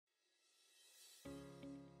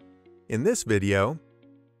In this video,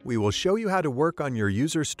 we will show you how to work on your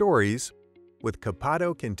user stories with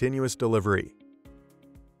Copado Continuous Delivery.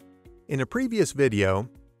 In a previous video,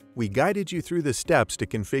 we guided you through the steps to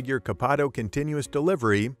configure Copado Continuous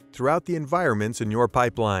Delivery throughout the environments in your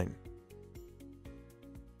pipeline.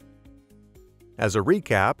 As a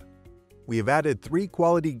recap, we have added 3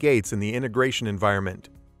 quality gates in the integration environment: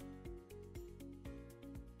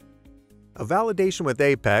 a validation with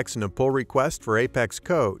Apex and a pull request for Apex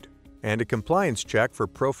code, and a compliance check for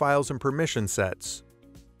profiles and permission sets.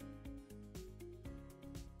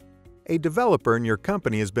 A developer in your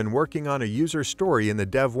company has been working on a user story in the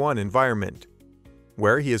Dev1 environment,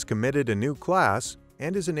 where he has committed a new class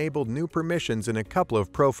and has enabled new permissions in a couple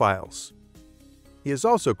of profiles. He has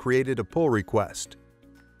also created a pull request.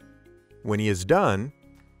 When he is done,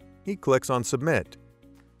 he clicks on Submit.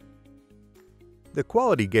 The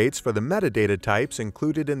quality gates for the metadata types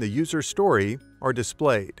included in the user story are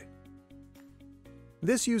displayed.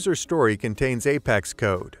 This user story contains Apex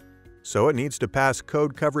code, so it needs to pass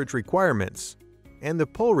code coverage requirements, and the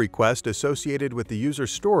pull request associated with the user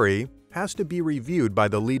story has to be reviewed by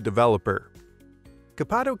the lead developer.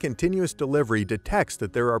 Copado Continuous Delivery detects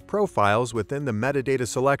that there are profiles within the metadata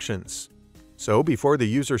selections, so before the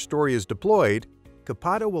user story is deployed,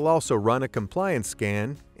 Copado will also run a compliance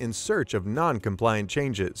scan in search of non-compliant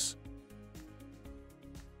changes.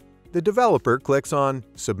 The developer clicks on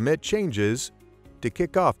Submit Changes to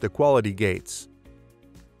kick off the quality gates.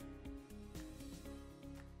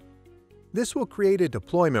 This will create a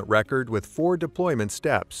deployment record with 4 deployment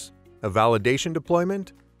steps: a validation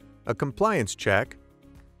deployment, a compliance check,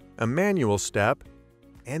 a manual step,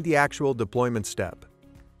 and the actual deployment step.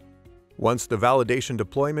 Once the validation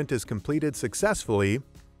deployment is completed successfully,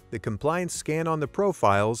 the compliance scan on the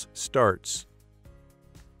profiles starts.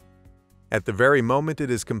 At the very moment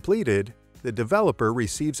it is completed, the developer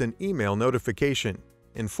receives an email notification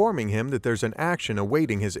informing him that there's an action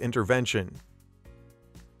awaiting his intervention.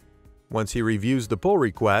 Once he reviews the pull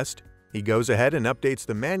request, he goes ahead and updates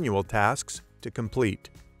the manual tasks to complete.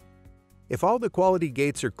 If all the quality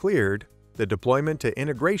gates are cleared, the deployment to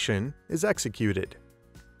integration is executed.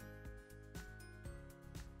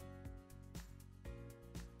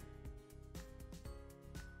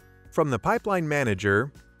 From the Pipeline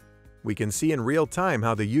Manager, we can see in real time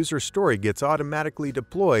how the user story gets automatically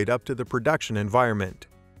deployed up to the production environment.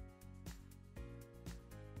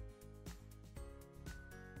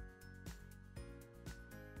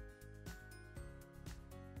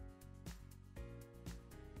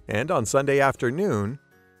 And on Sunday afternoon,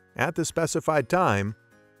 at the specified time,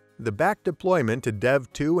 the back deployment to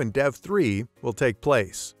Dev2 and Dev3 will take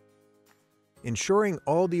place, ensuring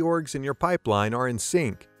all the orgs in your pipeline are in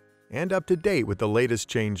sync and up to date with the latest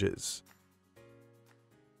changes.